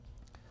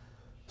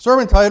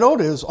Sermon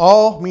titled is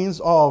All Means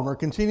All. And we're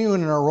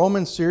continuing in our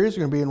Romans series.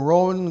 We're going to be in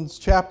Romans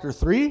chapter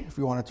 3, if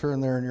you want to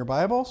turn there in your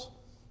Bibles.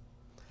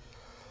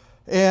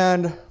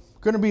 And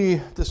going to be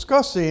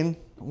discussing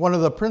one of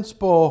the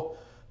principal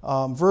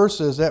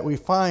verses that we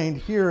find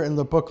here in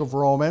the book of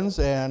Romans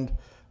and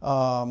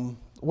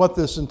what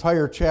this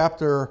entire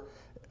chapter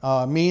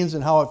means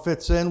and how it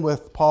fits in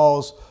with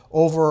Paul's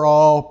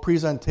overall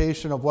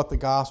presentation of what the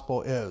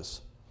gospel is.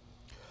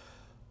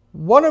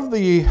 One of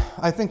the,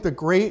 I think, the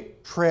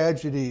great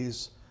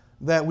tragedies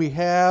that we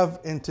have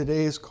in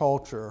today's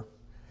culture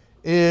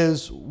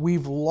is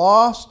we've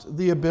lost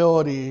the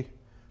ability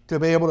to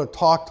be able to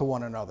talk to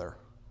one another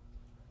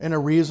in a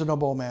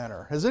reasonable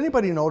manner. Has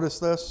anybody noticed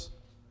this?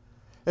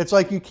 It's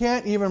like you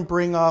can't even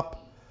bring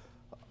up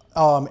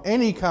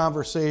any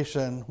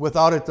conversation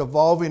without it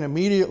devolving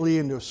immediately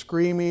into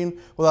screaming,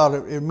 without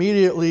it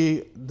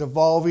immediately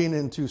devolving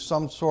into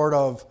some sort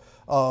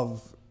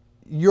of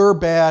you're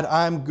bad,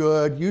 I'm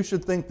good, you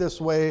should think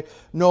this way,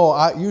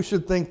 no, you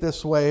should think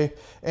this way.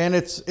 And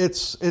it's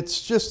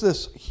just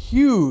this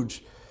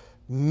huge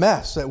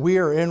mess that we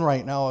are in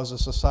right now as a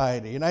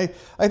society. And I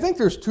think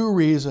there's two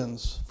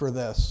reasons for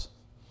this.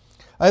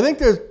 I think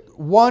there's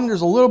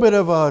a little bit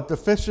of a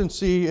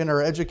deficiency in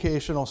our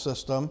educational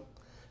system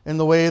in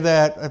the way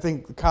that I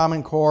think the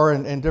Common Core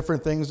and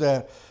different things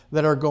that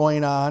are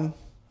going on.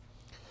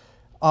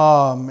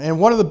 And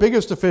one of the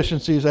biggest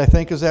deficiencies, I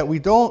think, is that we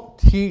don't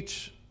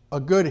teach a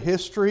good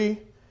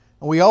history,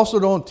 and we also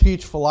don't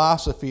teach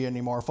philosophy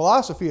anymore.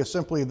 Philosophy is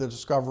simply the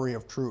discovery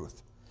of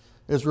truth,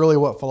 is really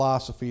what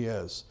philosophy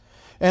is.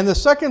 And the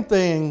second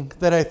thing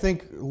that I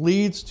think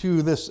leads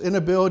to this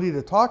inability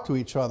to talk to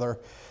each other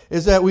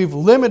is that we've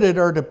limited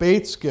our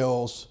debate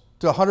skills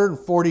to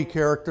 140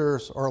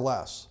 characters or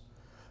less.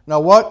 Now,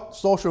 what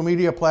social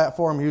media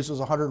platform uses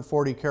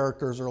 140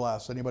 characters or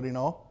less? Anybody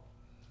know?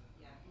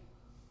 Yahoo.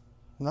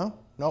 No?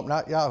 Nope,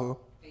 not Yahoo.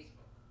 Facebook.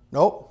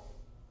 Nope.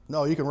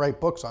 No, you can write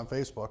books on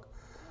Facebook.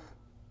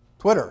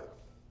 Twitter.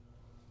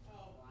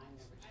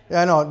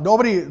 Yeah, I know.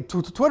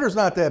 Twitter's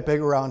not that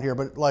big around here,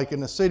 but like in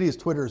the cities,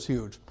 Twitter's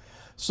huge.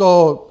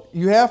 So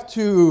you have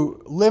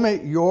to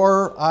limit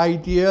your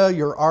idea,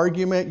 your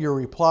argument, your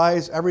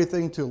replies,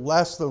 everything to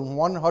less than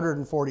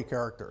 140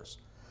 characters.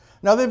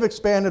 Now, they've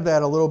expanded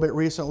that a little bit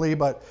recently,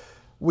 but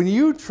when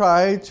you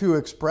try to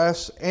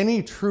express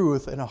any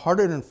truth in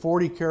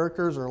 140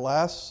 characters or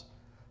less,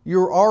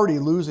 you're already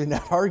losing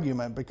that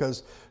argument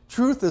because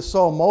truth is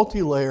so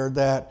multi-layered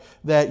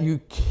that you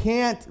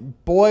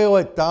can't boil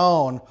it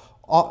down.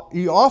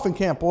 You often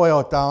can't boil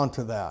it down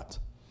to that.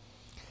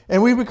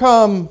 And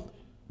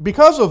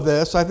because of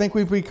this, I think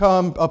we've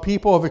become a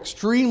people of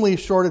extremely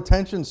short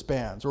attention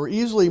spans. We're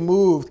easily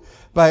moved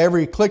by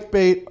every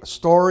clickbait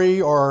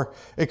story or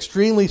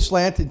extremely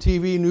slanted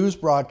TV news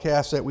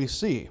broadcast that we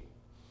see.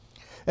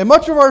 In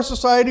much of our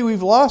society,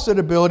 we've lost that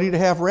ability to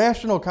have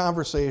rational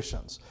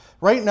conversations.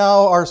 Right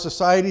now, our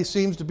society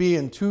seems to be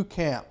in two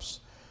camps.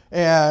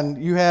 And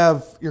you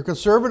have your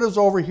conservatives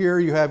over here,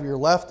 you have your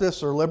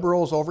leftists or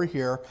liberals over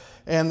here,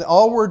 and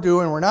all we're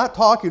doing, we're not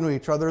talking to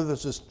each other.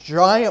 There's this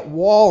giant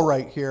wall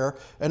right here,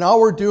 and all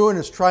we're doing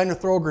is trying to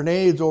throw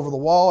grenades over the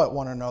wall at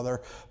one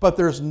another, but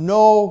there's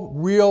no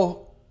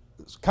real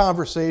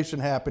conversation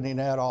happening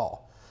at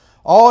all.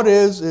 All it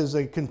is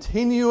a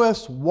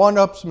continuous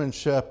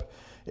one-upsmanship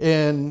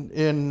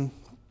in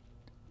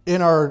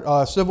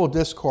our civil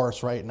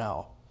discourse right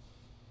now.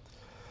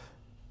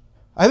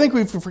 I think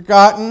we've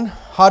forgotten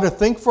how to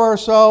think for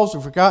ourselves,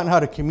 we've forgotten how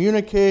to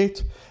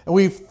communicate, and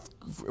we've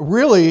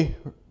really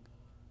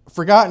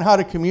forgotten how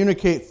to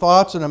communicate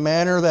thoughts in a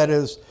manner that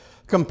is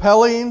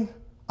compelling,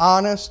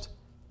 honest,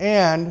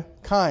 and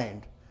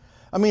kind.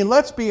 I mean,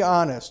 let's be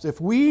honest.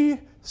 If we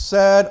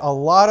said a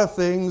lot of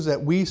things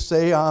that we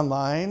say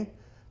online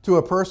to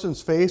a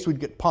person's face, we'd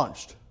get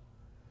punched.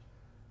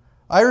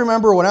 I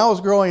remember when I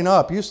was growing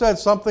up, you said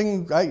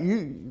something,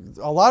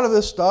 a lot of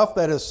this stuff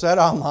that is said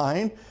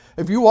online,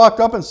 if you walked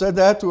up and said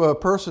that to a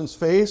person's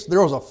face, there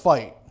was a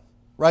fight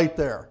right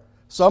there.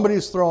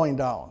 Somebody's throwing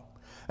down.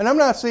 And I'm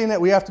not saying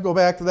that we have to go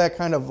back to that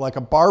kind of like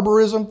a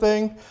barbarism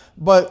thing,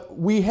 but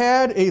we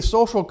had a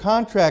social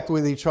contract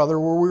with each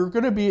other where we were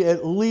going to be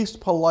at least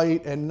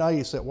polite and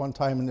nice at one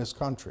time in this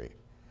country.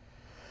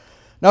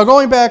 Now,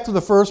 going back to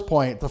the first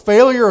point, the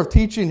failure of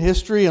teaching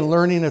history and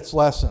learning its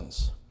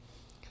lessons.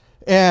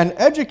 And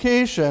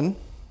education,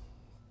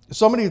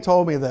 somebody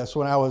told me this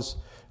when I was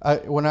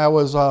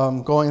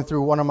going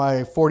through one of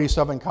my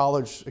 47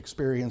 college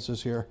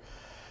experiences here.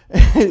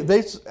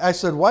 I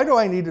said, why do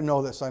I need to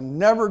know this? I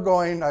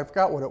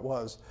forgot what it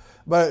was,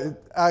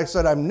 but I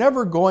said, I'm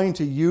never going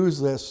to use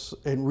this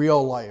in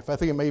real life. I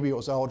think maybe it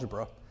was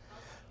algebra.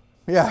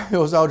 Yeah, it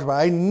was algebra.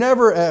 I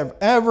never am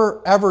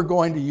ever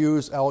going to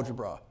use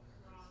algebra.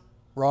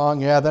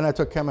 Wrong. Yeah, then I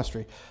took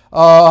chemistry.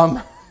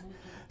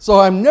 So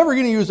I'm never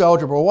going to use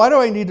algebra. Why do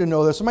I need to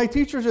know this? And my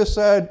teacher just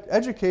said,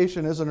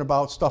 education isn't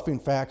about stuffing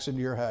facts into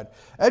your head.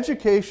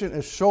 Education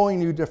is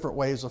showing you different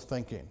ways of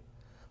thinking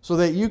so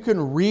that you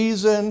can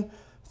reason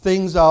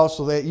things out,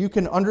 so that you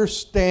can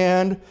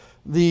understand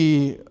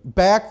the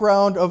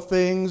background of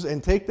things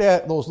and take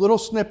those little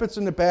snippets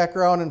in the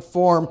background and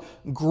form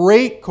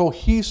great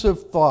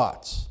cohesive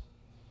thoughts.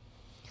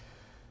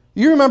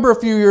 You remember a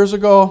few years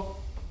ago,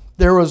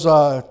 there was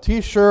a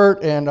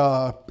t-shirt and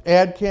an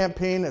ad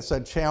campaign that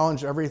said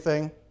challenge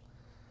everything.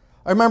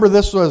 I remember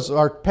this was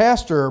our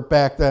pastor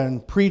back then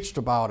preached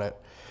about it.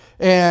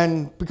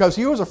 And because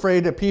he was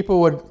afraid that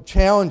people would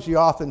challenge the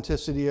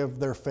authenticity of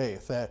their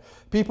faith, that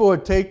people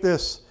would take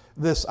this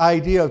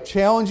idea of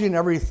challenging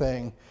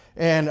everything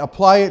and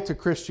apply it to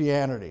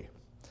Christianity.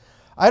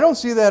 I don't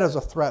see that as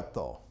a threat,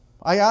 though.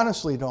 I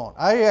honestly don't.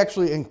 I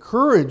actually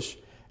encourage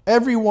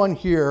everyone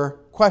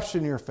here,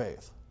 question your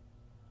faith.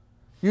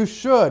 You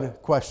should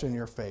question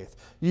your faith.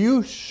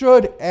 You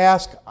should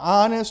ask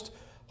honest,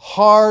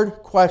 hard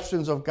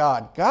questions of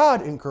God.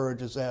 God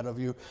encourages that of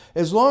you,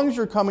 as long as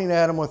you're coming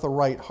at Him with a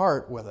right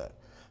heart with it.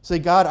 Say,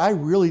 God, I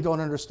really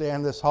don't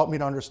understand this. Help me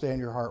to understand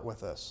your heart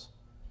with this.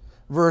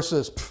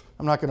 Versus,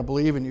 I'm not going to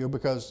believe in you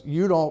because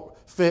you don't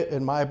fit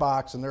in my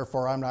box and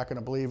therefore I'm not going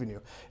to believe in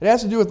you. It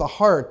has to do with the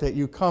heart that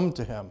you come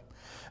to Him.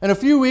 And a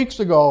few weeks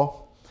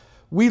ago,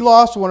 we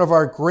lost one of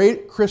our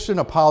great Christian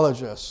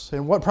apologists,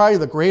 and probably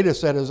the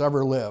greatest that has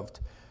ever lived.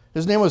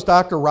 His name was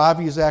Dr.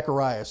 Ravi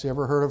Zacharias. You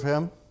ever heard of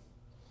him?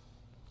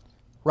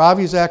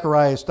 Ravi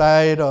Zacharias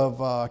died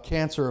of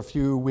cancer a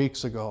few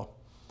weeks ago.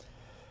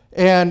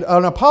 And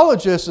an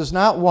apologist is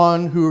not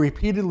one who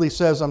repeatedly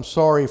says, I'm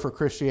sorry for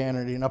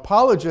Christianity. An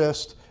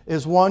apologist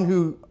is one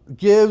who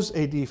gives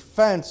a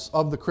defense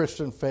of the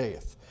Christian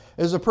faith.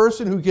 Is a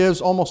person who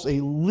gives almost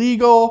a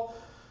legal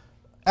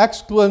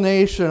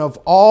explanation of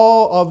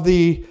all of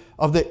the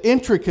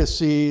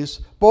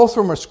intricacies, both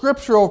from a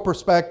scriptural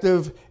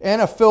perspective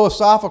and a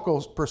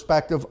philosophical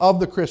perspective of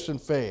the Christian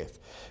faith.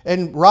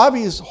 And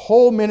Ravi's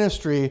whole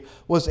ministry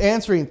was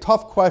answering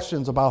tough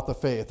questions about the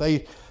faith.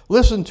 I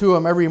listen to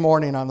him every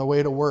morning on the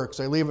way to work.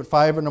 So I leave at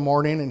 5 in the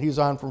morning, and he's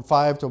on from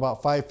 5 to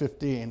about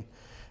 5:15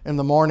 in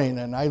the morning.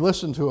 And I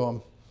listen to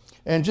him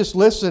and just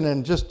listen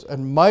and just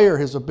admire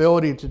his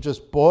ability to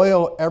just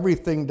boil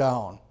everything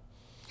down.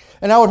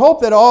 And I would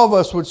hope that all of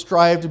us would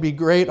strive to be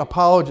great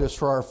apologists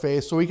for our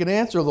faith so we can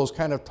answer those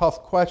kind of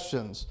tough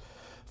questions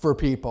for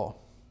people.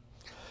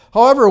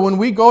 However, when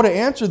we go to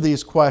answer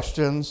these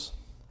questions,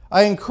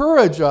 I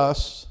encourage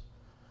us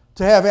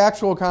to have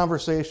actual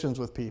conversations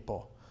with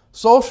people.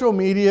 Social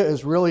media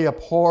is really a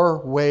poor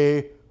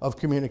way of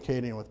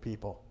communicating with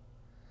people.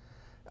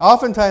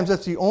 Oftentimes,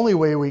 that's the only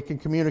way we can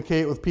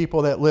communicate with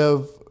people that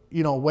live,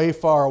 way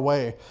far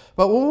away.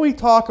 But when we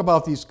talk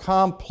about these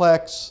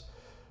complex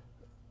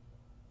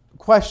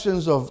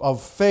questions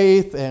of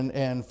faith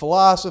and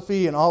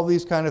philosophy and all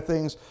these kind of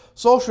things,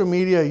 social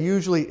media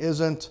usually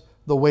isn't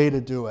the way to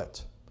do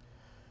it.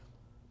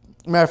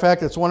 Matter of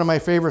fact, it's one of my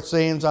favorite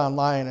sayings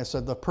online. I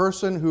said,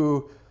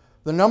 the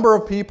number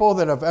of people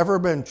that have ever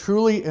been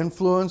truly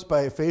influenced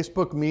by a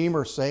Facebook meme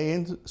or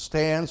saying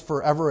stands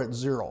forever at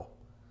 0.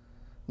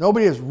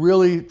 Nobody is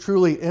really,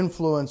 truly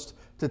influenced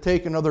to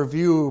take another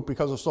view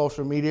because of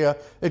social media.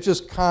 It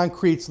just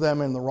concretes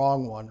them in the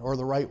wrong one or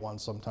the right one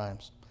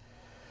sometimes.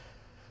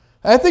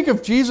 I think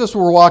if Jesus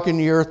were walking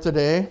the earth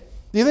today,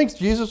 do you think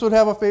Jesus would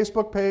have a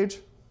Facebook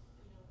page?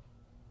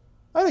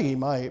 I think he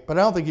might, but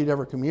I don't think he'd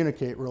ever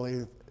communicate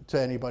really to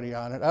anybody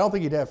on it. I don't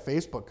think he'd have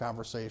Facebook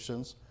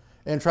conversations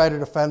and try to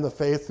defend the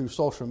faith through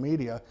social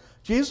media.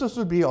 Jesus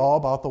would be all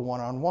about the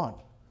one-on-one.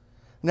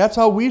 And that's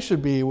how we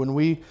should be when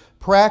we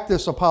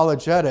practice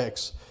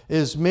apologetics,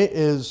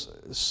 is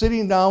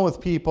sitting down with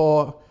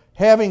people,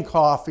 having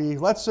coffee,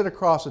 let's sit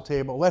across the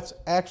table, let's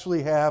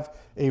actually have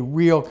a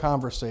real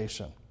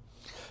conversation.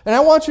 And I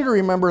want you to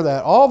remember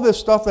that all this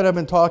stuff that I've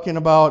been talking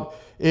about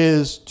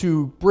is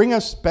to bring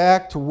us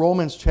back to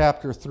Romans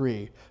chapter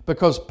 3,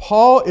 because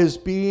Paul is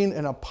being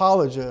an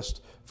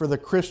apologist for the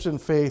Christian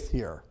faith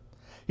here.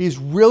 He's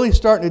really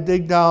starting to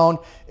dig down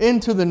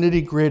into the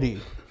nitty-gritty.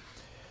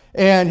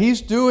 And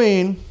he's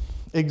doing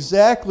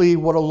exactly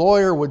what a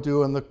lawyer would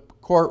do in the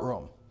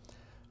courtroom.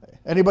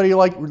 Anybody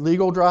like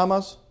legal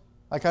dramas?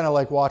 I kind of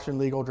like watching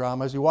legal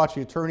dramas. You watch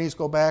the attorneys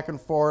go back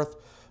and forth.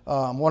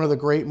 One of the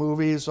great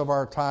movies of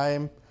our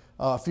time,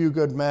 A Few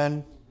Good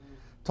Men,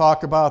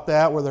 talked about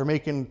that, where they're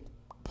making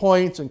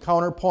points and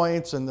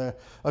counterpoints, and the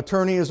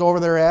attorney is over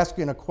there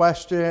asking a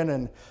question,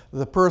 and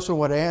the person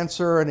would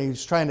answer, and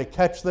he's trying to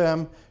catch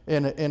them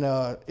in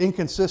a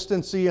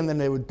inconsistency, and then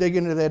they would dig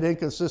into that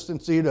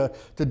inconsistency to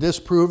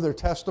disprove their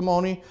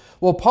testimony.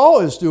 Well,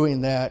 Paul is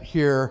doing that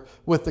here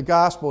with the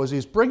gospel, as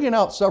he's bringing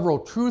out several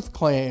truth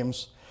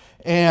claims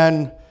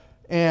and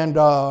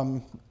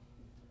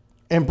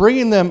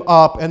bringing them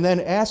up and then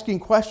asking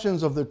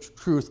questions of the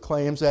truth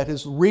claims that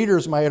his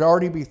readers might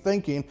already be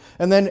thinking,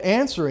 and then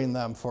answering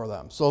them for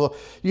them. So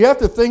you have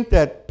to think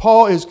that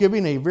Paul is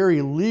giving a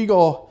very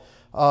legal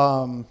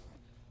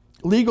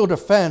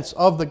defense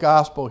of the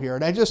gospel here.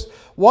 And I just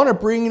want to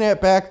bring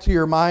that back to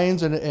your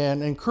minds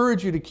and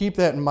encourage you to keep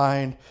that in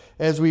mind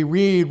as we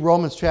read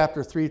Romans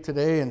chapter 3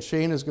 today. And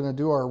Shane is going to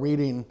do our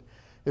reading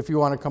if you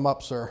want to come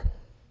up, sir.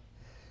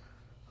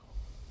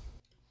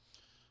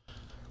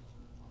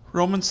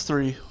 Romans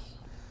 3.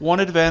 What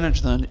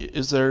advantage, then,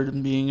 is there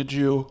in being a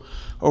Jew,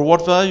 or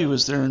what value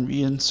is there in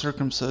being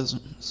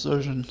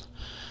circumcision?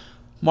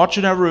 Much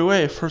in every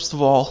way. First of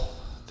all,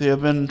 they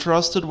have been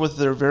entrusted with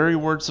their very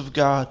words of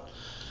God.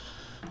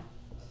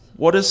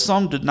 What if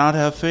some did not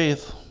have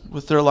faith?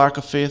 With their lack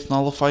of faith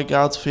nullify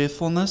God's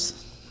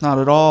faithfulness? Not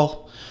at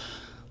all.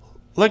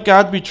 Let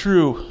God be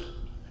true,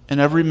 and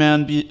every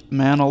man be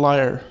a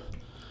liar.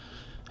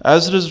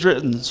 As it is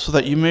written, so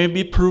that you may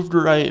be proved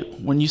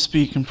right when you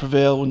speak and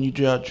prevail when you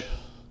judge.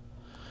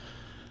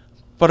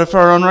 But if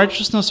our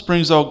unrighteousness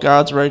brings out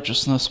God's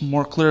righteousness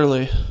more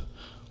clearly,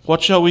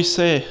 what shall we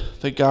say?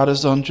 That God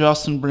is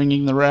unjust in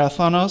bringing the wrath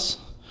on us?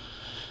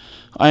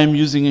 I am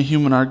using a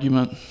human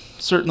argument.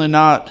 Certainly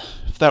not.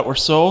 If that were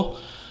so,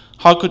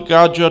 how could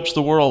God judge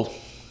the world?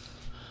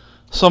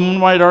 Someone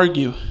might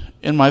argue,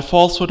 and my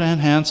falsehood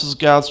enhances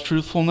God's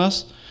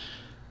truthfulness,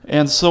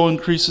 and so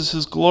increases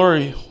his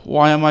glory.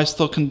 Why am I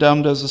still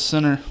condemned as a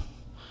sinner?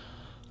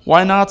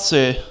 Why not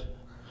say,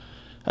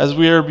 as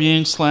we are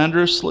being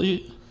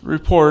slanderously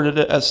reported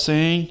as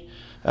saying,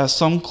 as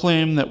some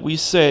claim that we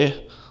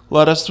say,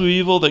 let us do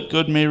evil that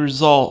good may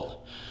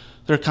result.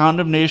 Their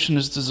condemnation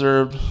is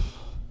deserved.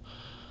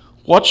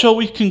 What shall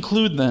we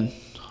conclude then?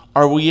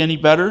 Are we any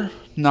better?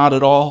 Not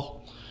at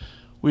all.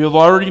 We have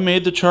already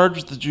made the charge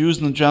that the Jews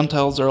and the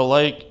Gentiles are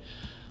alike,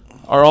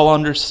 are all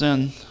under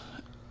sin.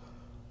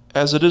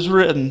 As it is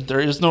written, there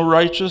is no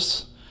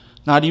righteous,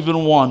 not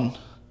even one.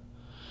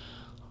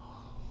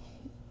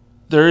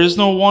 There is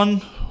no one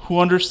who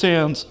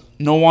understands,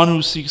 no one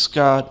who seeks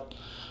God.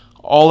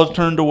 All have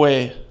turned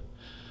away.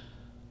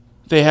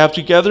 They have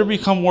together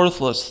become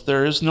worthless.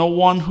 There is no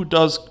one who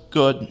does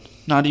good,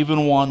 not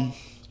even one.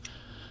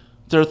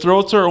 Their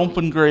throats are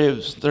open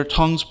graves. Their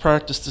tongues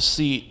practice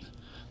deceit.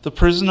 The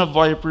prison of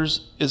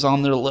vipers is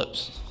on their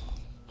lips.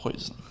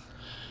 Poison.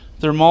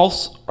 Their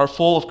mouths are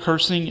full of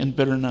cursing and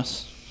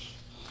bitterness.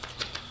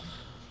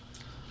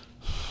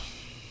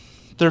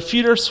 Their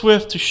feet are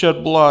swift to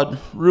shed blood.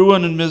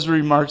 Ruin and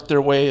misery mark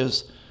their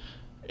ways,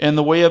 and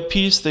the way of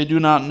peace they do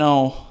not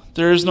know.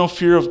 There is no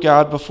fear of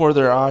God before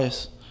their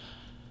eyes.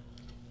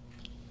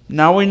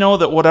 Now we know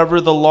that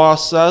whatever the law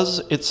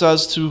says, it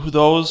says to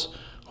those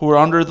who are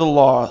under the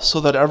law, so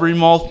that every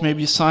mouth may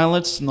be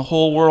silenced and the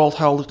whole world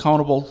held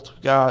accountable to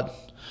God.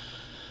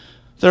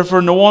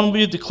 Therefore no one will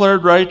be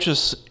declared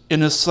righteous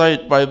in his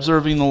sight by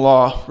observing the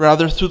law.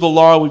 Rather, through the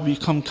law we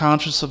become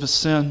conscious of his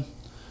sin.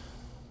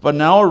 But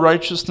now a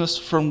righteousness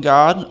from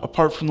God,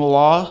 apart from the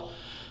law,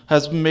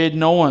 has been made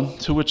known,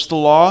 to which the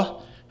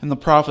law and the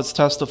prophets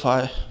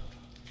testify.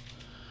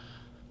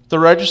 The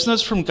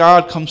righteousness from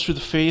God comes through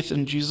the faith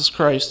in Jesus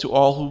Christ to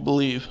all who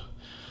believe.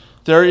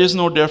 There is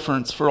no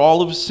difference, for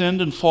all have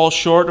sinned and fall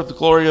short of the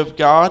glory of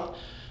God,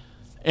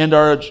 and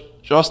are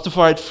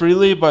justified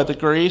freely by the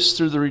grace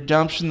through the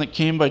redemption that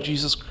came by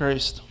Jesus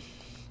Christ.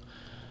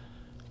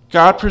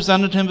 God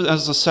presented him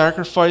as a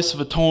sacrifice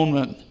of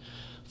atonement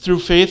through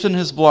faith in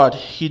his blood.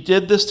 He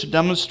did this to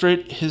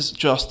demonstrate his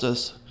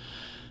justice,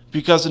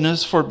 because in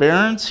his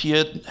forbearance he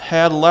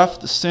had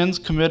left the sins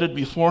committed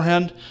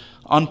beforehand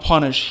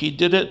unpunished. He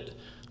did it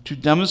to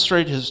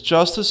demonstrate his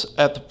justice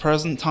at the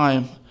present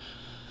time,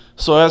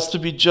 so as to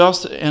be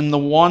just and the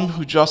one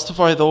who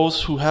justify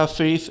those who have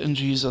faith in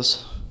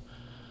Jesus.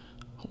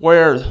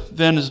 Where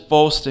then is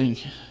boasting?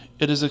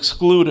 It is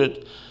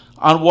excluded.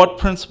 On what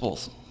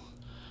principles?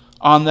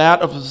 On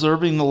that of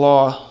observing the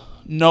law?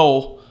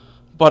 No,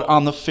 but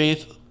on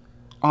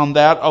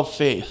that of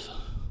faith.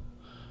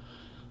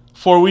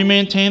 For we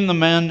maintain the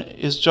man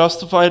is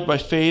justified by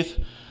faith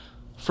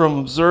from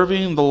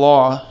observing the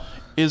law.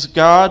 Is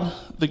God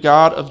the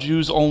God of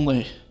Jews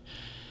only?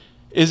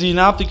 Is he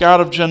not the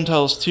God of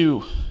Gentiles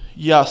too?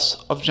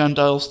 Yes, of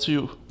Gentiles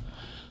too.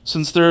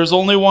 Since there is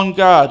only one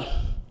God,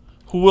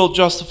 who will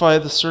justify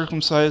the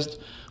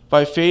circumcised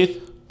by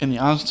faith and the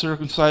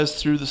uncircumcised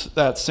through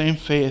that same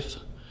faith?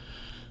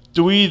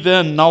 Do we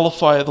then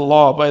nullify the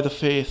law by the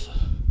faith?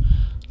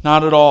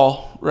 Not at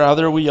all.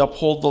 Rather, we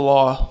uphold the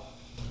law.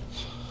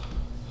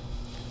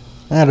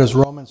 That is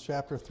Romans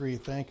chapter 3.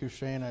 Thank you,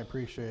 Shane. I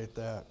appreciate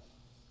that.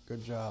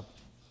 Good job.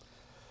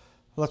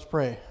 Let's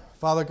pray.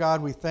 Father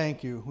God, we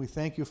thank you. We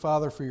thank you,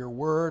 Father, for your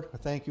word. We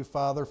thank you,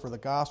 Father, for the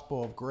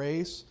gospel of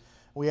grace.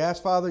 We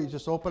ask, Father, you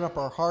just open up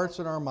our hearts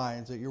and our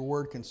minds, that your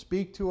word can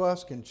speak to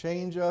us, can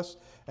change us,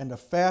 and to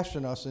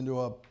fashion us into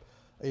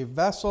a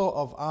vessel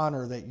of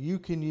honor that you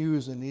can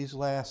use in these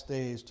last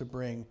days to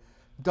bring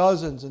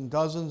dozens and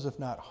dozens, if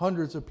not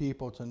hundreds of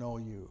people to know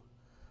you.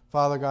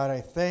 Father God,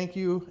 I thank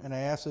you, and I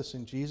ask this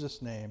in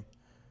Jesus' name.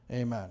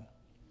 Amen.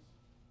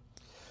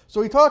 So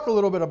we talk a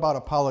little bit about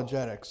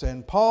apologetics,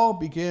 and Paul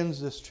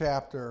begins this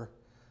chapter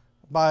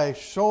by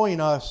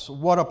showing us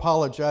what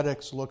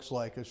apologetics looks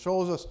like. It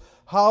shows us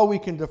how we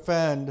can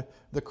defend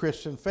the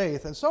Christian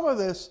faith. And some of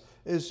this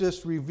is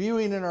just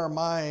reviewing in our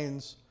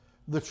minds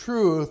the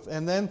truth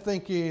and then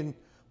thinking,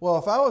 well,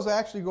 if I was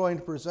actually going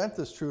to present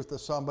this truth to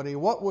somebody,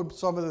 what would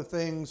some of the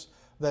things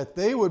that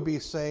they would be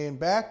saying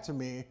back to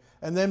me,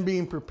 and then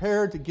being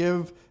prepared to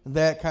give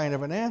that kind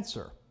of an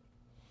answer.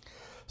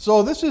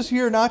 So this is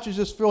here not to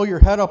just fill your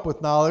head up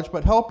with knowledge,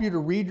 but help you to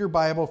read your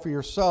Bible for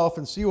yourself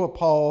and see what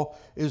Paul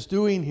is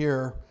doing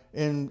here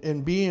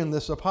in being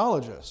this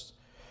apologist.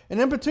 And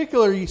in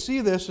particular, you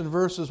see this in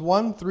verses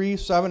 1, 3,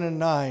 7, and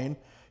 9.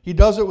 He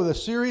does it with a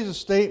series of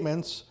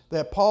statements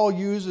that Paul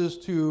uses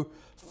to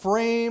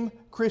frame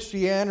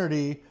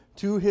Christianity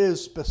to his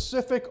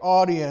specific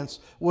audience,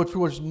 which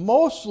was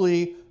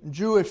mostly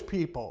Jewish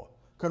people,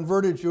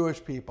 converted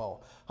Jewish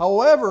people.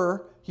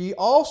 However, he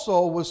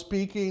also was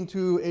speaking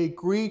to a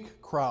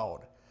Greek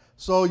crowd.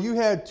 So you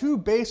had two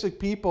basic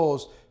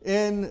peoples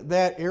in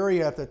that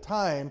area at the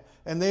time,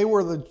 and they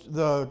were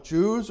the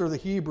Jews or the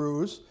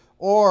Hebrews,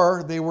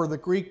 or they were the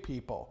Greek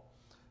people.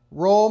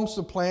 Rome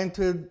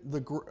supplanted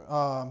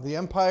the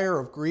empire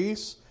of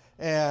Greece,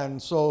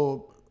 and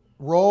so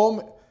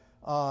Rome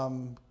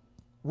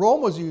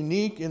was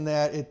unique in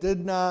that it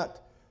did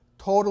not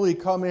totally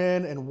come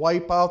in and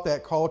wipe out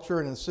that culture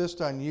and insist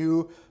on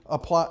you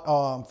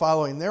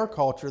following their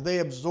culture. They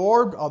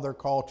absorbed other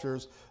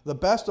cultures, the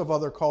best of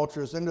other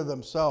cultures, into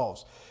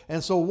themselves.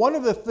 And so one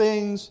of the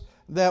things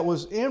that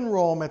was in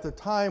Rome at the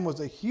time was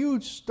a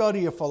huge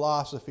study of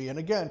philosophy. And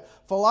again,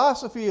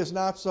 philosophy is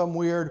not some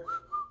weird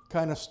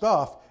kind of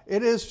stuff.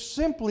 It is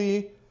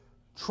simply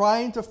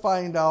trying to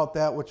find out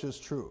that which is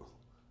true.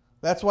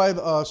 That's why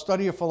the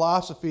study of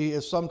philosophy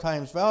is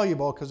sometimes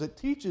valuable, because it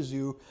teaches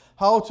you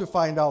how to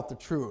find out the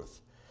truth.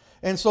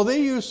 And so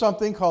they use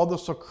something called the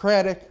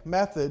Socratic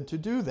method to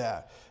do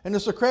that. And the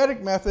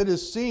Socratic method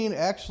is seen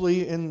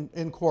actually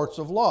in courts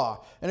of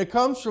law. And it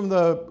comes from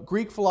the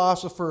Greek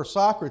philosopher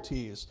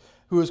Socrates,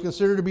 who is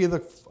considered to be the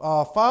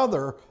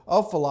father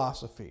of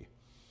philosophy.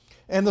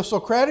 And the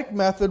Socratic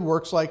method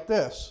works like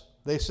this.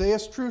 They say a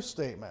truth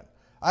statement.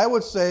 I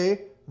would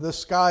say the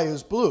sky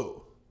is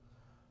blue.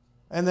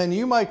 And then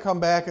you might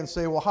come back and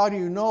say, well, how do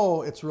you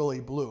know it's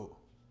really blue?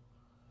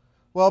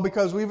 Well,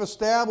 because we've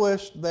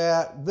established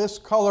that this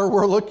color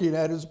we're looking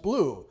at is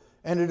blue,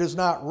 and it is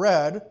not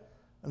red,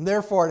 and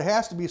therefore it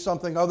has to be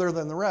something other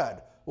than the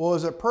red. Well,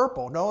 is it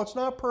purple? No, it's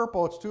not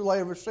purple. It's too light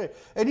of a shade.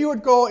 And you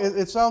would go,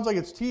 it sounds like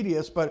it's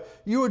tedious, but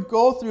you would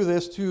go through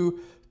this to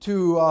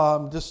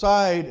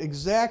decide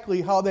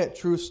exactly how that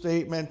truth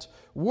statement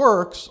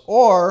works,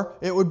 or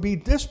it would be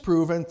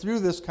disproven through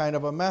this kind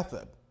of a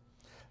method.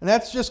 And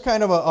that's just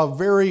kind of a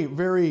very,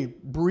 very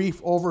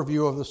brief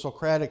overview of the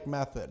Socratic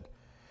method.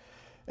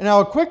 And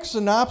now a quick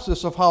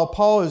synopsis of how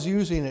Paul is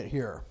using it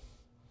here.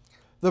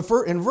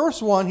 In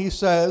verse 1, he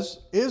says,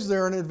 is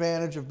there an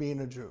advantage of being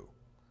a Jew?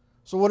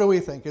 So what do we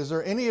think? Is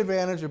there any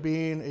advantage of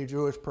being a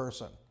Jewish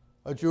person?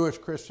 A Jewish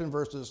Christian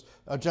versus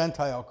a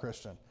Gentile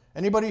Christian?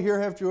 Anybody here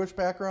have Jewish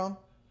background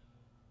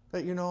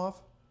that you know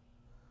of?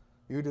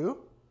 You do?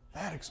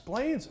 That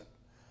explains it.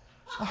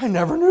 I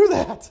never knew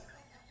that.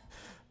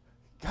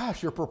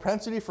 Gosh, your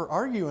propensity for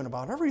arguing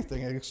about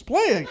everything.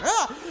 Explain.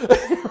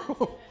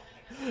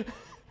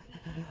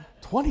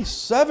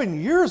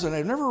 27 years and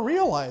I've never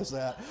realized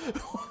that. I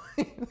only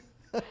learned it 2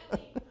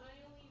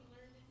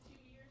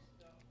 years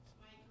ago.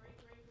 My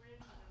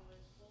great-great-grandmother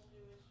was full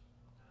Jewish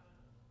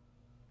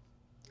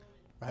woman.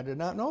 I did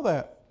not know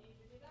that.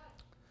 Neither did I.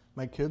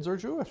 My kids are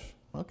Jewish.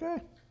 Okay.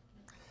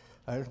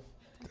 I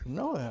didn't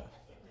know that.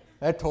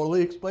 That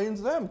totally explains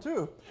them,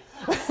 too.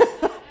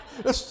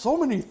 There's so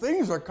many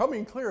things are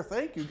coming clear.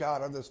 Thank you,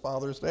 God, on this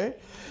Father's Day.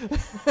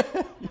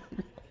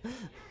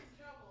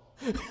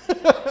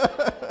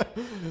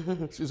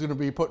 She's going to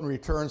be putting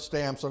return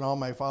stamps on all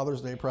my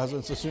Father's Day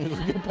presents as soon as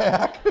we get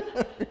back.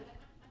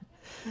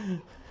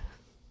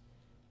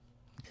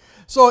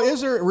 So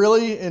is there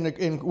really,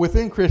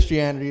 within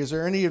Christianity, is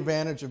there any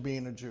advantage of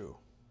being a Jew?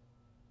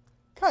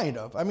 Kind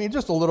of. I mean,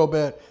 just a little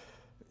bit.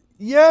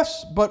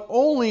 Yes, but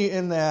only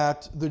in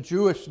that the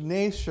Jewish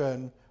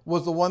nation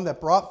was the one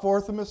that brought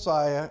forth the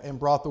Messiah and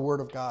brought the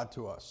Word of God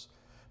to us.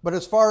 But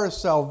as far as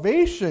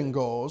salvation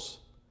goes,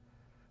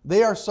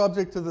 they are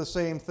subject to the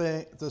same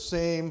thing, the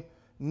same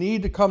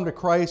need to come to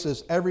Christ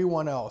as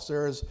everyone else.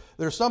 There's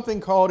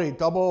something called a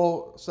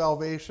double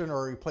salvation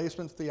or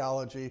replacement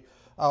theology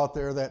out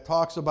there that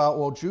talks about,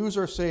 well, Jews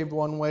are saved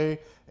one way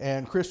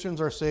and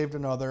Christians are saved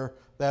another.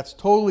 That's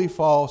totally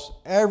false.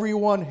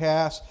 Everyone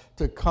has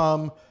to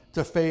come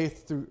to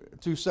faith,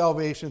 to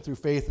salvation through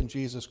faith in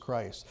Jesus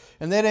Christ.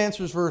 And that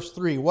answers verse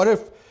 3. What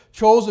if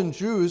chosen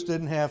Jews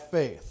didn't have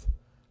faith?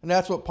 And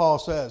that's what Paul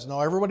says.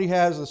 No, everybody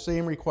has the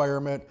same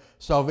requirement,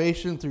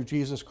 salvation through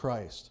Jesus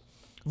Christ.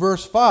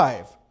 Verse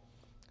 5,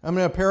 I'm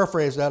going to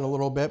paraphrase that a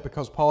little bit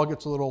because Paul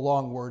gets a little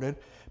long-worded.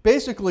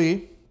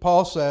 Basically,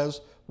 Paul says,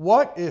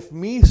 what if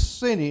me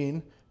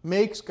sinning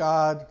makes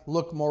God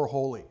look more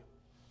holy?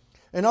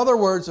 In other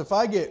words, if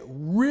I get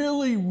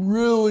really,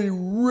 really,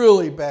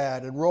 really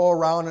bad and roll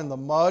around in the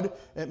mud,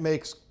 it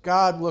makes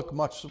God look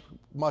much,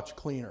 much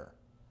cleaner.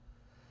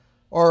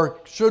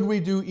 Or should we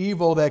do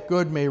evil that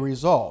good may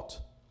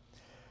result?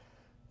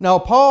 Now,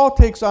 Paul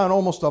takes on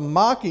almost a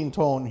mocking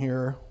tone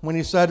here when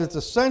he said it's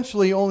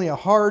essentially only a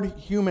hard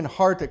human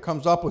heart that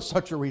comes up with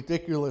such a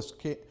ridiculous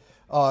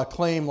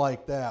claim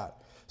like that.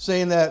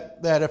 Saying that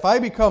if I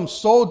become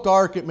so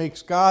dark, it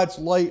makes God's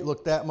light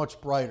look that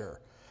much brighter.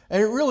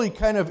 And it really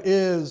kind of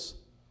is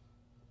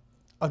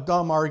a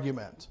dumb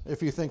argument,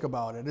 if you think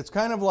about it. It's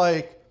kind of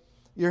like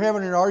you're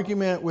having an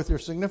argument with your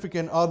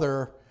significant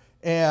other,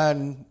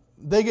 and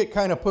they get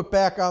kind of put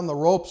back on the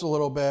ropes a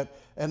little bit,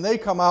 and they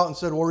come out and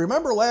said, well,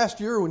 remember last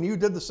year when you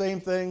did the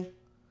same thing?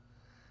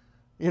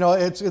 You know,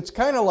 it's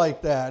kind of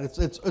like that.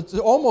 It's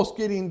almost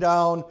getting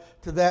down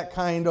to that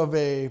kind of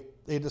a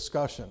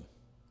discussion.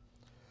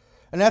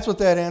 And that's what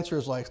that answer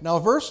is like. Now,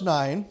 verse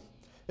 9,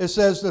 it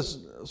says this,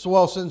 so,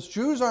 well, since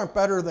Jews aren't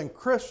better than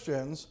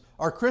Christians,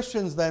 are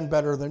Christians then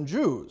better than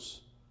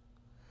Jews?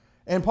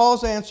 And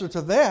Paul's answer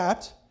to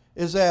that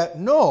is that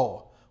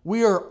no,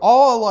 we are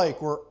all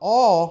alike. We're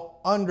all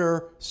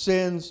under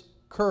sin's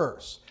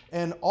curse.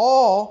 And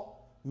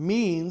all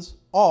means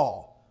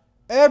all.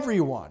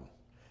 Everyone.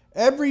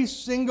 Every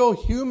single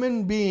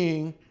human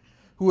being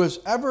who has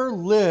ever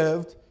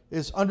lived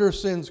is under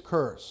sin's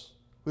curse,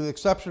 with the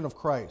exception of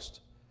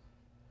Christ.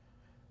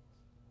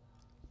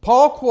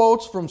 Paul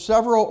quotes from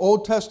several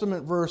Old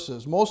Testament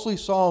verses, mostly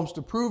Psalms,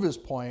 to prove his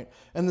point.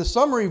 And the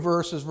summary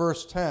verse is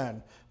verse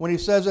 10, when he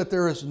says that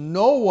there is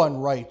no one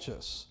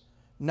righteous,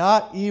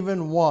 not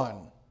even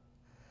one.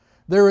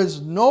 There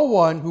is no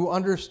one who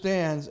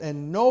understands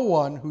and no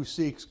one who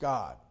seeks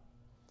God.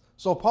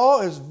 So Paul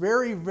is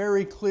very,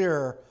 very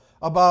clear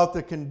about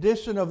the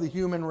condition of the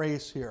human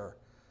race here,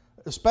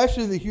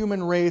 especially the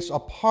human race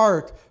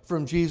apart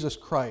from Jesus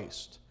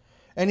Christ.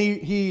 And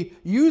he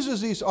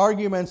uses these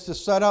arguments to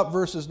set up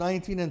verses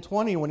 19 and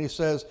 20 when he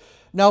says,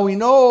 now we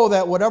know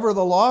that whatever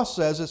the law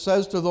says, it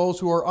says to those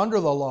who are under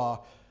the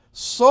law,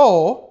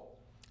 so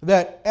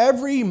that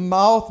every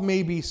mouth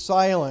may be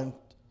silent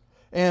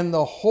and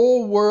the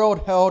whole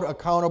world held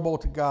accountable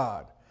to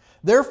God.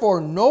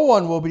 Therefore, no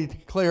one will be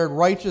declared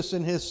righteous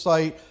in his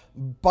sight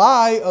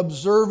by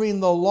observing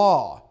the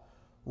law.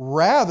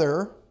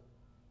 Rather,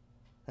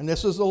 and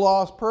this is the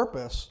law's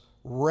purpose,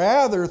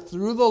 rather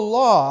through the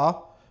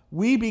law,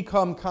 we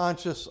become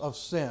conscious of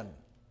sin.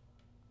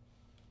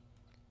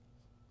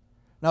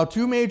 Now,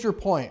 two major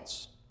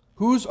points.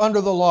 Who's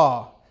under the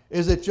law?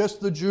 Is it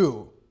just the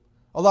Jew?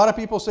 A lot of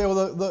people say,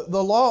 well,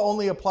 the law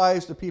only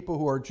applies to people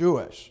who are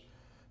Jewish.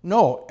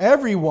 No,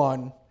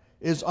 everyone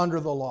is under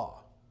the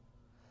law.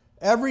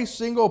 Every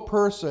single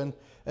person,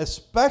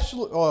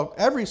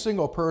 every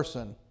single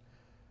person,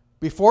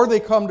 before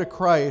they come to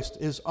Christ,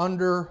 is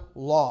under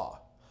law.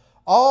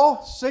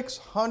 All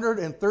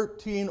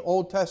 613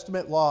 Old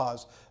Testament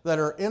laws that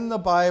are in the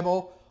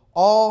Bible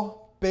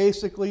all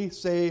basically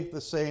say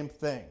the same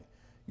thing.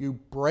 You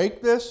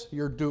break this,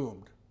 you're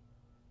doomed.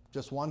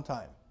 Just one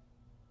time.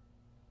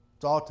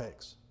 That's all it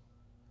takes.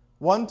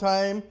 One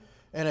time,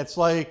 and it's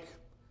like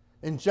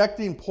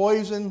injecting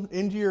poison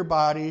into your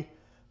body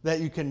that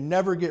you can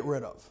never get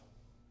rid of.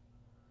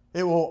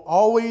 It will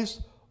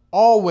always,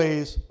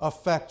 always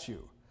affect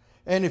you.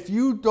 And if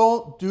you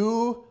don't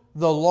do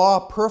the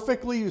law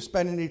perfectly, you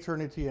spend an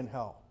eternity in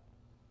hell.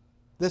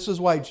 This is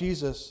why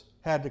Jesus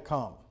had to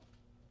come.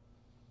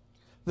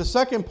 The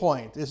second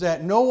point is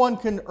that no one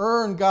can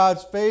earn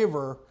God's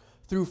favor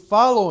through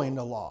following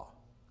the law.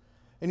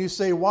 And you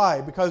say,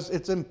 why? Because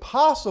it's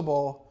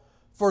impossible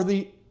for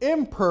the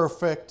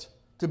imperfect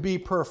to be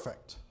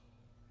perfect.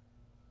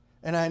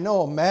 And I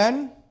know,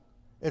 men,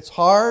 it's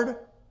hard,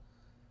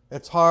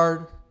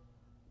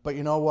 but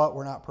you know what?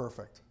 We're not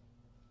perfect.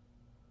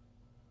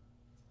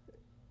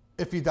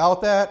 If you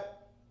doubt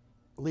that,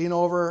 lean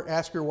over,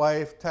 ask your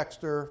wife,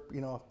 text her,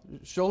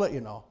 she'll let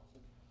you know.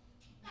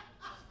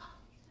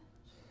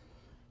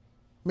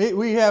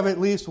 We have at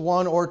least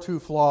one or two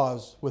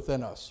flaws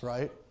within us,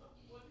 right?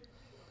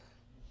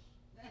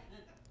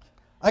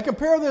 I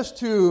compare this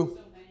to...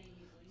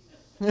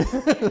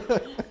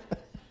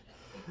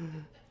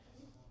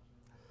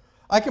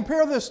 I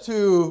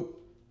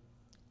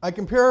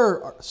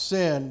compare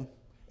sin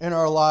in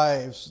our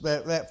lives,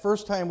 that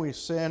first time we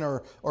sin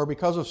or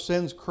because of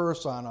sin's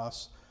curse on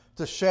us,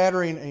 to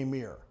shattering a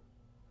mirror.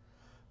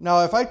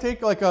 Now, if I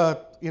take like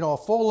a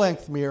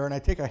full-length mirror and I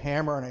take a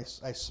hammer and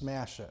I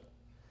smash it,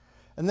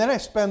 and then I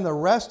spend the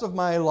rest of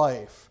my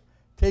life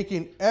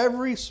taking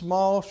every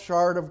small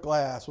shard of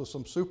glass with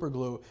some super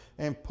glue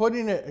and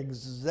putting it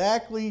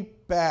exactly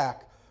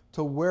back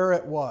to where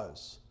it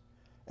was,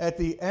 at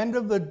the end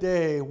of the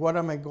day, what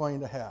am I going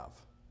to have?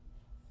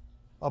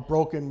 A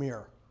broken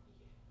mirror.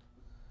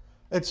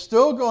 It's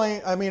still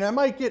going, I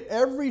might get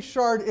every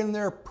shard in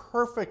there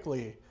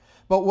perfectly,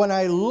 but when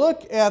I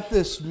look at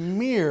this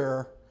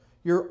mirror,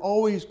 you're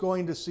always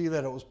going to see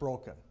that it was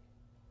broken.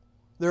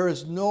 There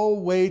is no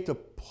way to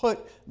put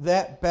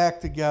that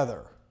back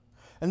together.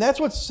 And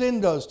that's what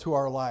sin does to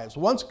our lives.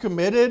 Once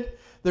committed,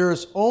 there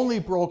is only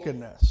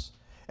brokenness.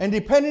 And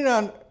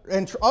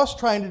us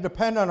trying to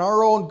depend on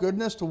our own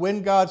goodness to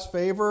win God's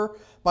favor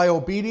by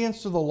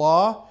obedience to the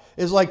law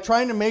is like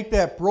trying to make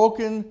that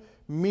broken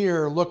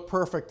mirror look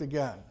perfect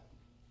again.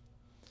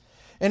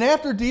 And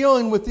after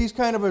dealing with these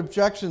kind of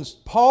objections,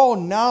 Paul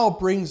now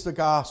brings the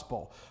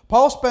gospel.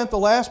 Paul spent the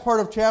last part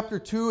of chapter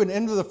 2 and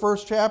into the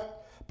first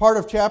part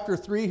of chapter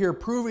 3 here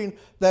proving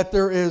that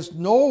there is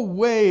no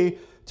way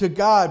to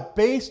God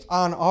based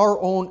on our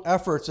own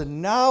efforts.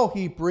 And now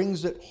he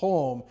brings it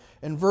home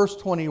in verse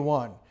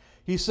 21.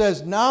 He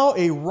says, now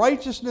a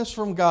righteousness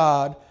from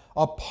God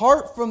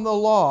apart from the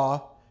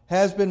law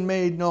has been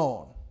made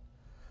known,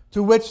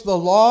 to which the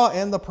law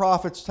and the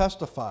prophets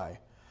testify.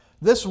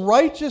 This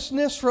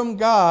righteousness from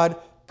God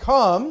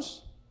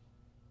comes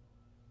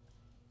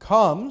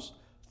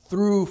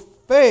through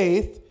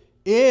faith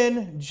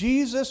in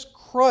Jesus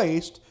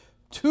Christ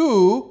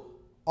to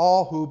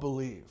all who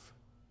believe.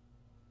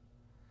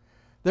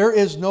 There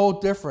is no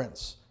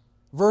difference.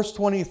 Verse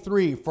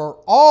 23,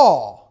 for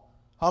all,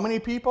 how many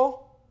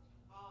people?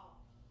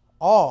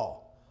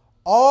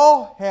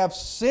 All have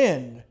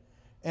sinned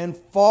and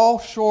fall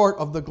short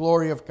of the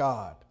glory of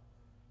God,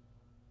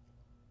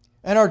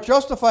 and are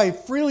justified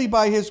freely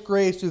by his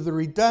grace through the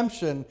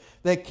redemption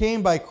that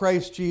came by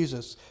Christ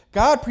Jesus.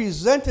 God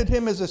presented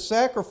him as a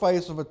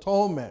sacrifice of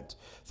atonement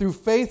through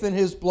faith in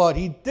his blood.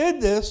 He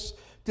did this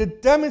to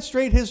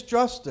demonstrate his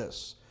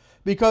justice,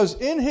 because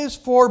in his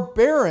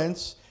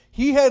forbearance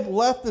he had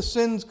left the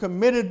sins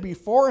committed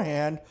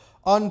beforehand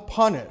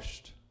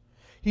unpunished.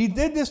 He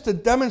did this to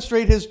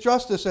demonstrate his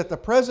justice at the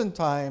present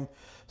time,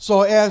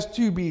 so as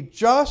to be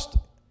just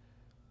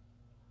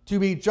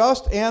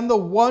and the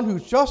one who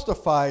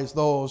justifies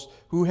those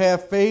who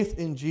have faith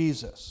in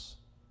Jesus.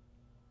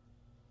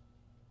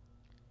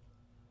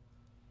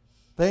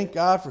 Thank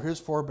God for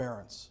his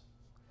forbearance.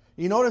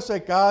 You notice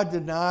that God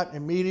did not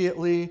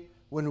immediately,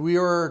 when we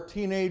were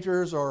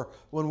teenagers or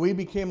when we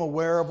became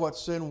aware of what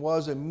sin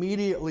was,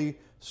 immediately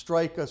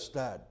strike us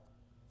dead.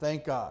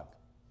 Thank God.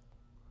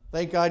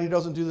 Thank God he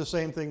doesn't do the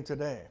same thing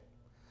today.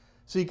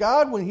 See,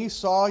 God, when he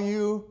saw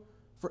you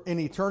in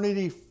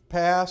eternity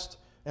past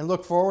and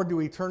looked forward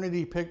to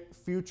eternity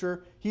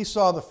future, he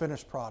saw the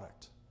finished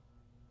product.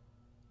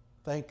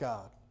 Thank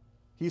God.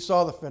 He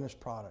saw the finished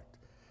product.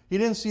 He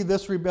didn't see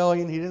this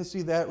rebellion. He didn't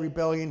see that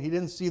rebellion. He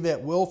didn't see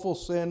that willful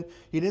sin.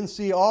 He didn't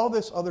see all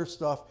this other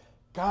stuff.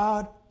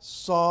 God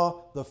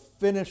saw the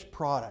finished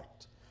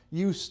product.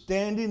 You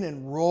standing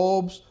in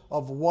robes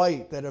of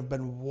white that have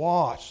been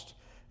washed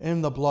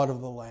in the blood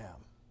of the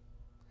Lamb.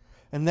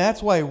 And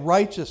that's why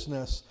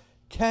righteousness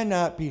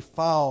cannot be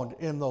found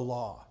in the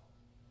law.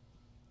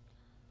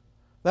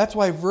 That's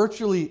why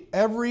virtually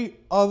every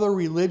other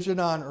religion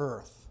on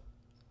earth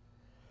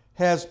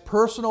has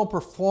personal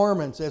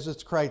performance as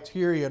its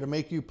criteria to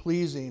make you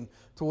pleasing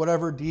to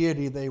whatever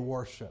deity they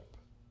worship.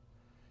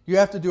 You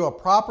have to do a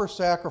proper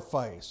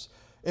sacrifice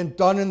and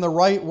done in the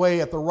right way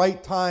at the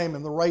right time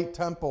in the right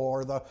temple,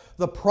 or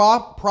the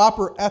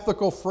proper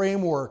ethical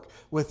framework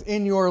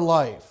within your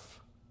life.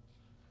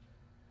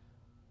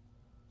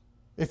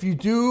 If you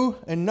do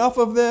enough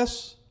of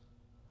this,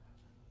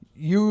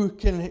 you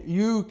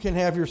can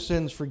have your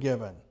sins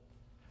forgiven.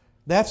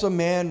 That's a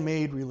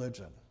man-made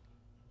religion.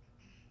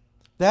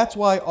 That's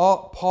why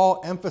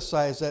Paul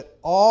emphasized that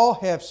all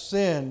have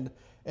sinned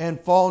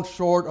and fallen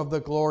short of the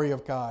glory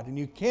of God. And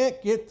you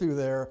can't get through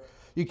there.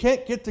 You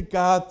can't get to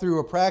God through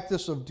a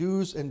practice of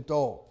do's and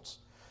don'ts.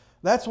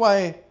 That's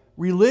why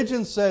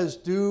religion says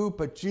do,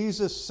 but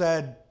Jesus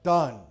said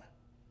done.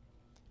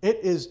 It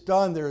is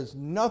done. There is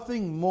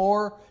nothing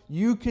more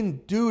you can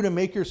do to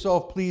make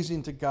yourself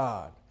pleasing to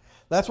God.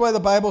 That's why the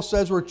Bible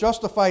says we're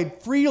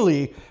justified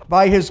freely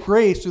by his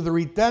grace through the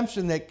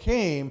redemption that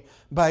came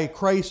by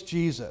Christ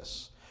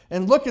Jesus.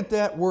 And look at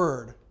that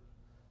word.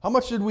 How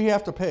much did we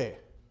have to pay?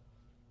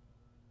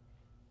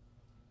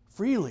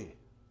 Freely.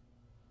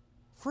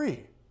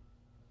 Free.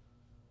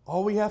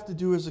 All we have to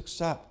do is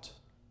accept.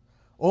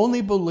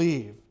 Only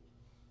believe.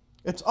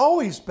 It's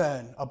always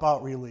been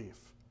about relief.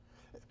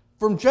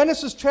 From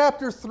Genesis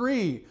chapter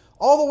 3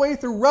 all the way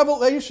through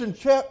Revelation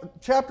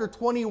chapter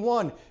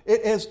 21,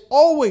 it has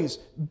always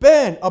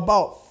been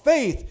about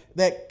faith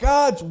that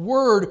God's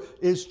word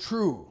is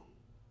true.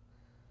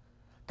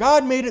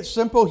 God made it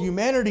simple.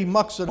 Humanity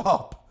mucks it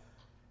up.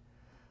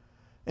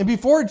 And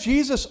before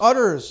Jesus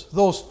utters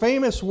those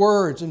famous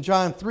words in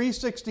John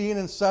 3:16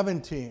 and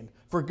 17,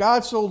 for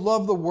God so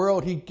loved the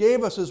world, he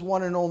gave us his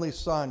one and only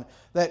Son,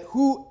 that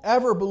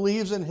whoever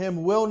believes in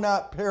him will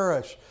not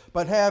perish,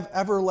 but have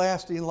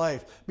everlasting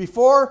life.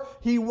 Before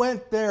he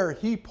went there,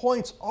 he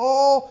points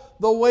all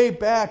the way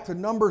back to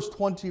Numbers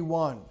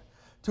 21,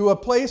 to a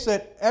place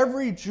that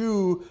every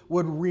Jew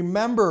would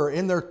remember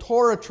in their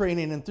Torah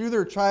training and through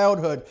their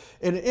childhood,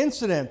 an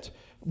incident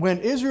when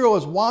Israel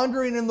is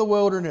wandering in the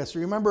wilderness.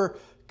 Remember,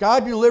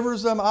 God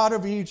delivers them out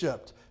of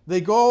Egypt.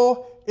 They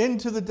go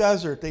into the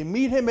desert. They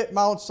meet him at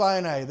Mount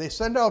Sinai. They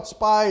send out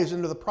spies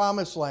into the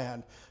promised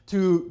land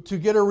to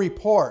get a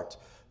report.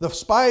 The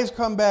spies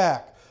come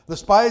back. The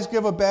spies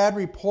give a bad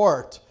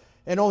report,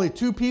 and only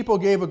 2 people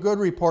gave a good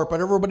report, but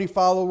everybody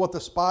followed what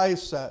the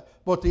spies said,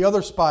 what the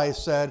other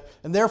spies said,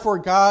 and therefore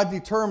God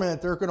determined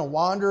that they're going to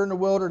wander in the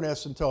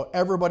wilderness until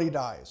everybody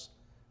dies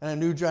and a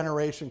new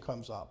generation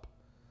comes up,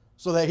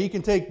 so that he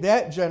can take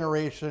that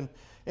generation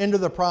into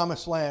the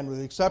promised land, with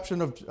the exception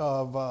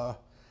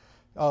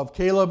of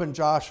Caleb and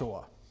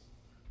Joshua.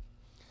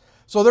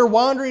 So they're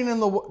wandering in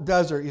the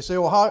desert. You say,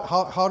 well,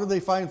 how do they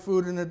find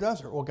food in the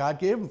desert? Well, God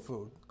gave them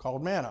food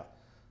called manna.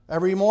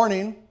 Every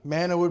morning,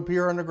 manna would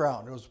appear on the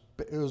ground.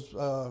 It was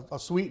a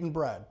sweetened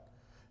bread.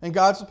 And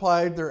God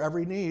supplied their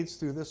every needs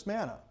through this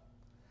manna.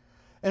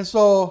 And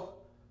so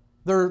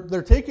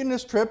they're taking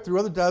this trip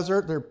through the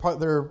desert.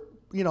 They're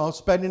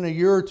spending a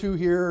year or two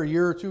here, a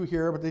year or two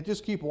here, but they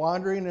just keep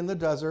wandering in the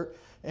desert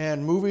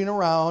and moving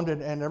around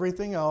and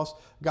everything else.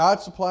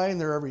 God's supplying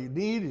their every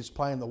need. He's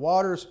supplying the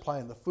water,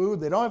 supplying the food.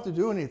 They don't have to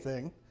do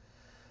anything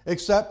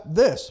except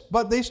this.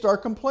 But they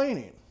start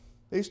complaining.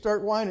 They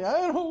start whining.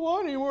 I don't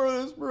want any more of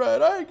this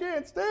bread. I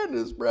can't stand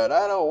this bread.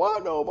 I don't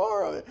want no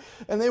more of it.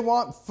 And they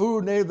want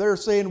food. And they're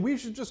saying, we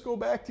should just go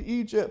back to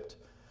Egypt.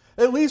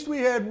 At least we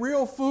had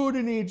real food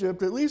in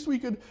Egypt. At least we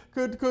could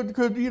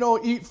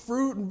eat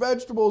fruit and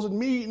vegetables and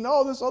meat and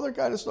all this other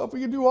kind of stuff.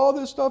 We could do all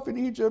this stuff in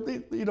Egypt.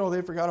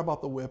 They forgot about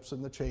the whips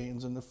and the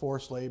chains and the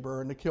forced labor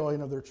and the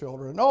killing of their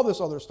children and all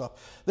this other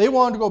stuff. They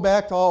wanted to go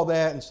back to all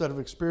that instead of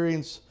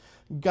experience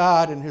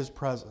God in His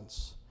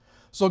presence.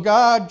 So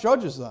God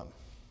judges them.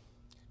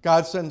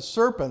 God sends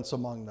serpents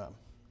among them.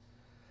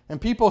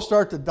 And people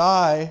start to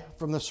die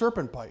from the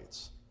serpent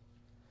bites.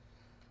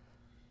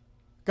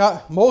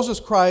 Moses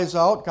cries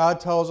out. God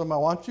tells him, I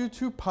want you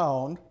to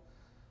pound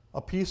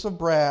a piece of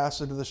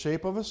brass into the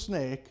shape of a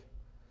snake.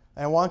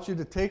 And I want you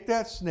to take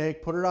that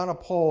snake, put it on a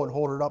pole, and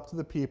hold it up to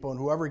the people. And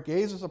whoever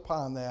gazes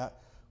upon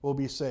that will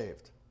be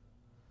saved.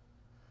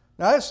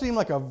 Now, that seemed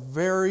like a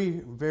very,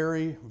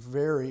 very,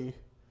 very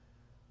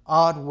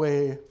odd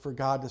way for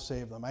God to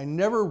save them. I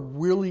never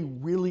really,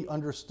 really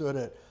understood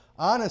it,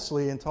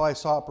 honestly, until I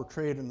saw it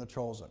portrayed in The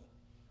Chosen.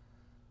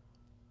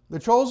 The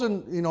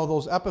Chosen,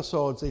 those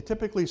episodes, they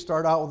typically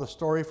start out with a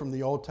story from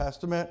the Old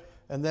Testament,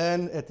 and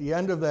then at the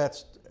end of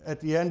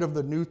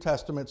the New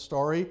Testament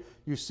story,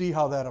 you see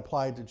how that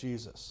applied to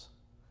Jesus.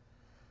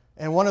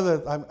 And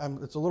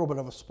it's a little bit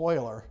of a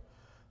spoiler,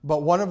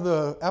 but one of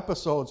the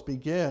episodes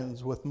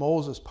begins with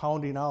Moses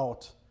pounding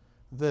out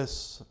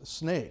this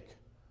snake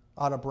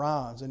out of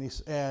bronze,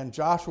 and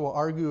Joshua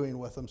arguing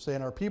with him,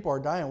 saying, our people are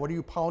dying. What are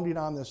you pounding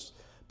on this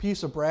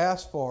piece of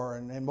brass for?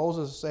 And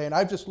Moses is saying,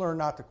 I've just learned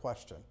not to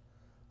question.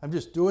 I'm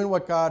just doing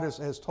what God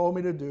has told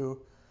me to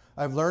do.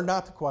 I've learned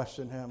not to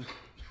question Him.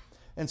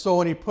 And so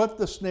when he put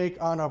the snake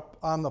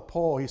on the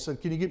pole, he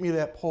said, can you get me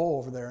that pole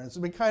over there? And it's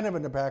been kind of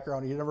in the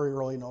background. You never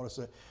really notice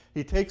it.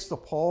 He takes the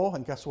pole,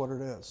 and guess what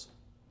it is?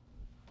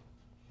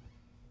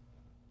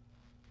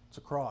 It's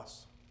a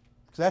cross.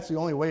 Because that's the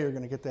only way you're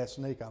going to get that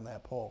snake on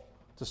that pole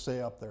to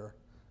stay up there,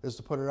 is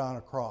to put it on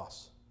a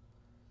cross.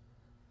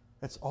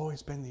 It's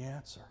always been the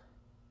answer.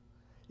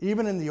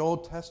 Even in the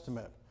Old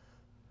Testament,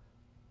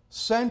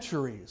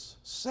 centuries,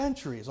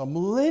 a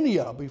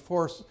millennia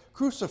before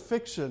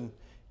crucifixion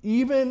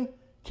even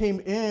came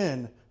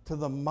in to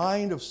the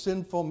mind of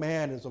sinful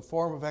man as a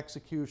form of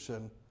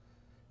execution,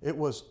 it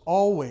was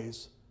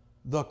always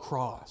the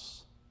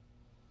cross.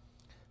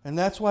 And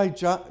that's why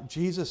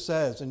Jesus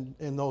says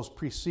in those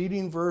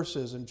preceding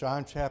verses in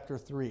John chapter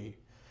 3,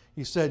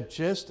 He said,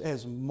 just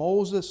as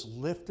Moses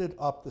lifted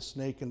up the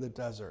snake in the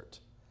desert,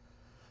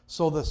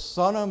 so the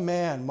Son of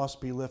Man must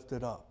be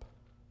lifted up,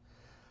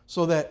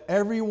 so that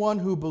everyone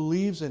who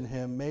believes in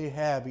Him may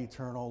have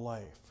eternal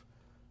life.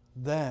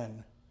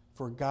 Then,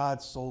 for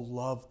God so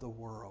loved the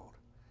world,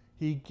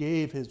 He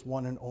gave His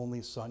one and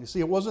only Son. You see,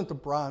 it wasn't the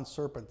bronze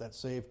serpent that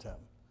saved Him.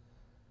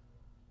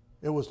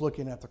 It was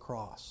looking at the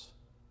cross.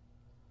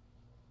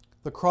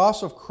 The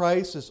cross of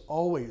Christ has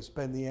always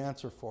been the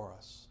answer for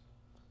us.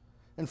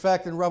 In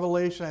fact, in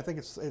Revelation, I think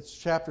it's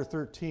chapter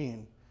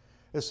 13,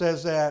 it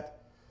says that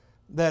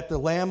the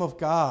Lamb of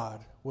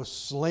God was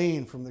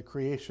slain from the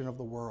creation of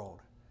the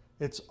world.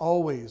 It's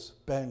always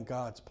been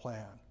God's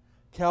plan.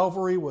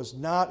 Calvary was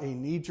not a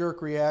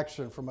knee-jerk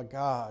reaction from a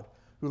God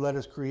who let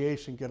His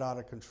creation get out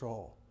of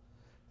control.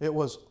 It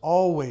was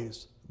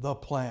always the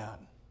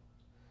plan.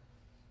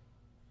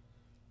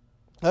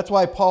 That's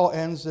why Paul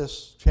ends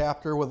this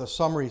chapter with a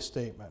summary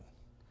statement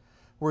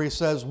where he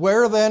says,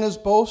 where then is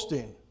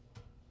boasting?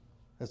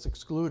 It's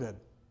excluded.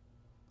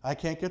 I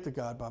can't get to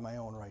God by my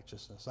own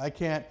righteousness. I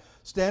can't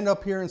stand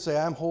up here and say,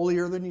 I'm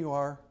holier than you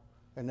are,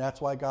 and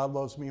that's why God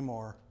loves me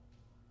more.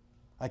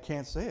 I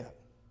can't say it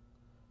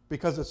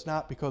because it's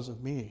not because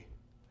of me.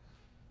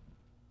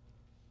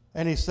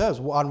 And he says,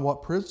 on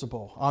what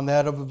principle? On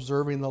that of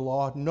observing the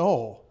law?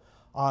 No,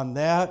 on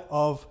that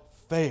of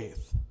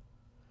faith.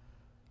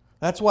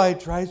 That's why it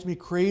drives me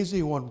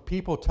crazy when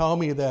people tell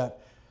me that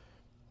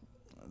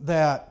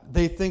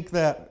they think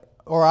that,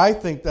 or I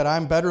think that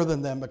I'm better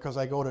than them because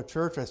I go to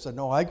church. I said,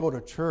 no, I go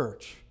to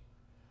church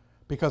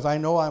because I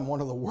know I'm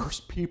one of the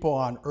worst people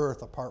on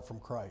earth apart from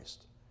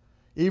Christ.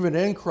 Even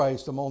in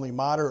Christ, I'm only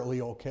moderately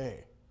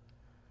okay.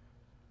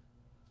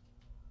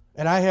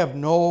 And I have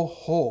no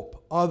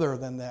hope other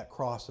than that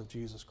cross of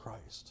Jesus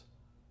Christ.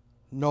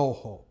 No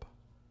hope.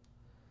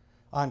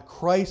 On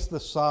Christ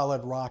the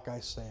solid rock I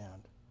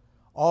stand.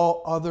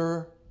 All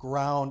other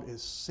ground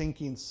is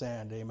sinking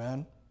sand.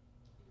 Amen?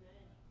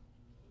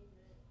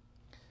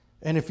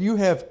 And if you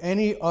have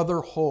any other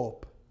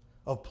hope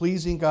of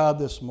pleasing God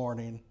this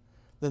morning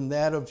than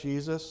that of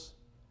Jesus,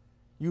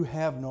 you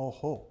have no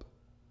hope.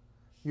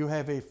 You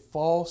have a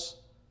false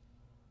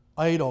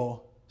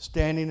idol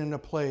standing in a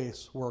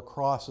place where a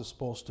cross is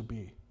supposed to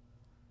be.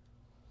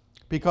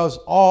 Because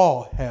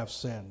all have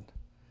sinned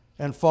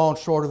and fallen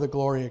short of the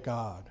glory of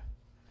God.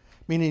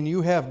 Meaning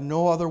you have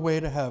no other way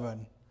to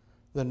heaven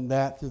than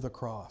that through the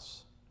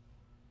cross.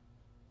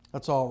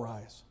 Let's all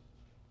rise.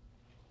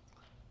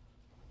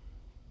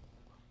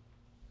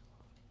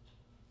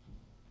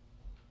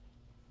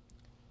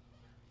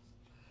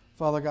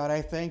 Father God,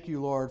 I thank you,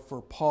 Lord,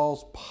 for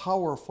Paul's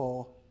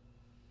powerful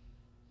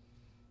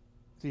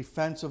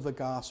defense of the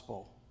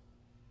gospel.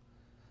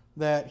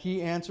 That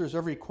he answers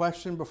every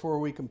question before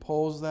we can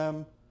pose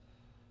them.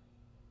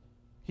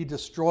 He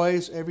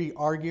destroys every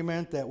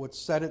argument that would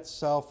set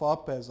itself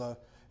up as a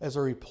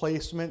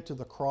replacement to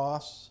the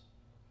cross.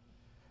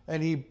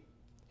 And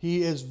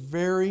he is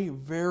very,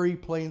 very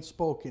plain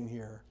spoken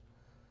here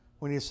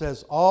when he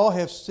says, all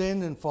have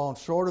sinned and fallen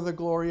short of the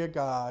glory of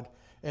God,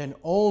 and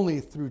only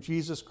through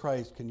Jesus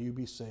Christ can you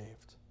be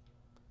saved.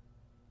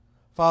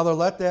 Father,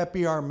 let that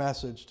be our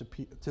message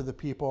to the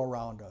people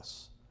around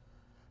us.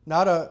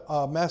 Not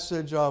a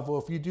message of,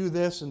 well, if you do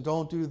this and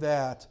don't do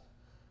that,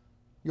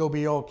 you'll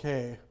be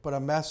okay. But a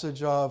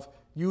message of,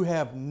 you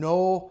have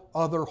no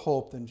other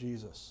hope than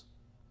Jesus.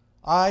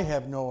 I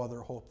have no other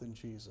hope than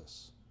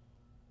Jesus.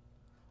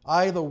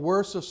 I, the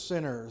worst of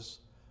sinners,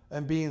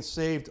 am being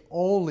saved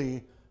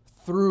only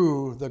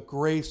through the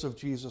grace of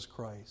Jesus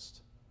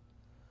Christ.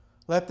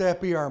 Let that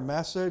be our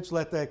message.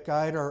 Let that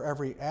guide our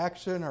every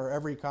action, our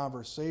every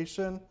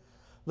conversation.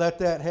 Let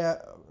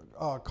that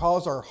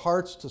cause our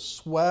hearts to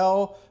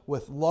swell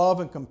with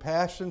love and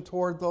compassion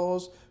toward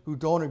those who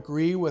don't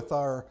agree with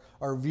our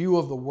view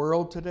of the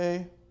world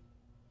today.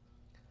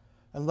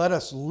 And let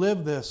us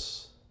live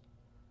this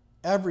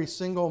every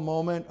single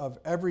moment of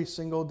every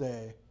single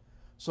day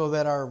so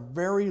that our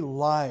very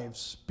lives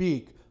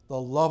speak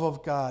the love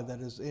of God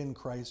that is in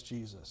Christ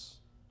Jesus.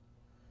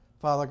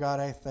 Father God,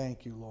 I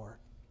thank you, Lord.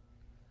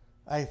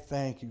 I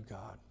thank you,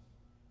 God.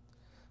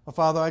 Well,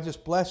 Father, I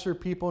just bless your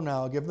people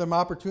now. Give them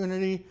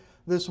opportunity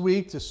this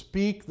week to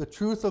speak the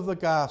truth of the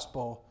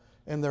gospel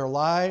in their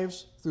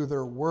lives, through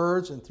their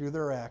words, and through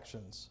their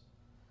actions.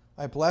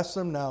 I bless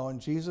them now in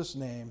Jesus'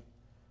 name.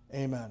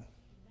 Amen.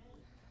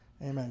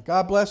 Amen.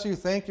 God bless you.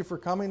 Thank you for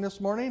coming this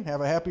morning.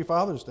 Have a happy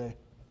Father's Day.